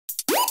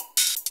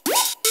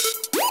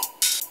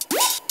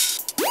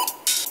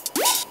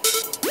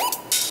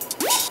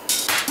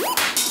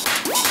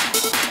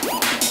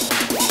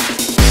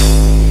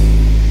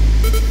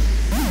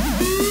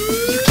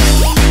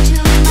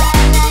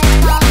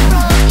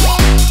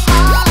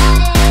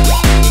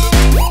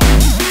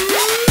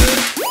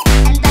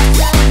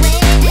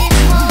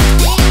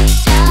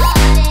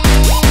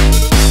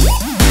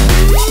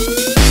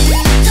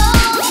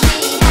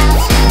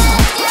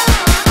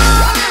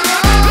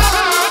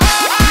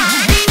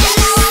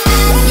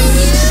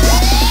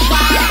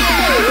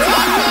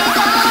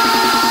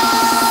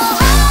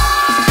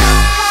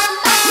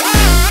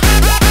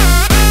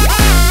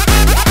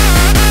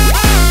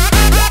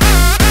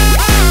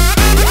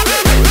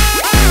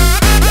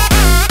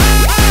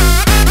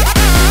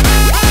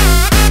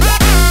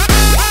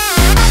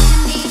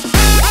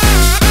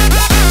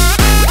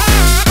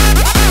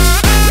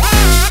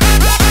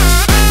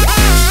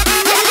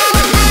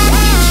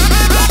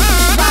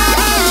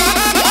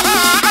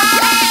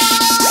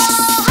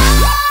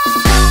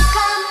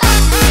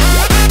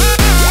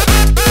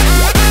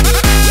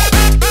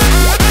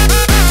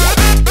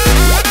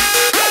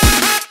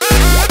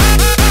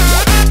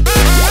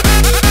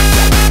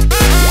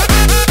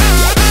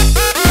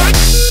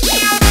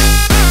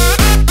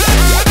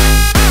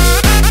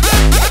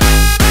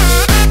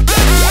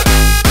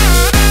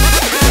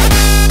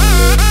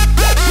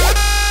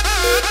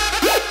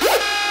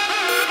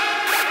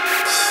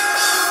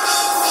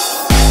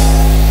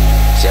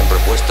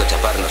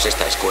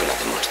escuela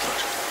de monstruos.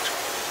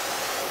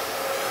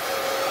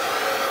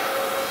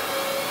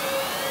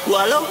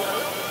 ¿Wallow?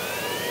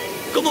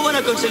 ¿Cómo van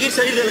a conseguir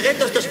salir del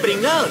gueto estos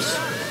pringaos?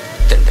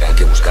 Tendrán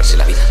que buscarse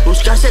la vida.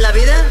 ¿Buscarse la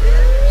vida?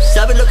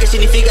 ¿Sabes lo que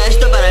significa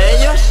esto para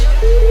ellos?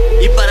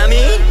 ¿Y para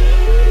mí?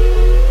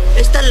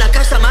 Esta es la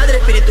casa madre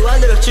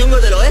espiritual de los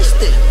chungos del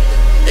oeste.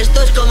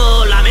 Esto es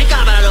como la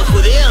Meca para los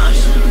judíos.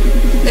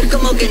 Es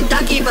como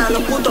Kentucky para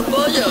los putos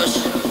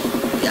pollos.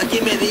 Y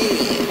aquí me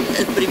di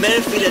el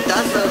primer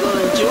filetazo con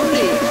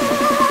Julie.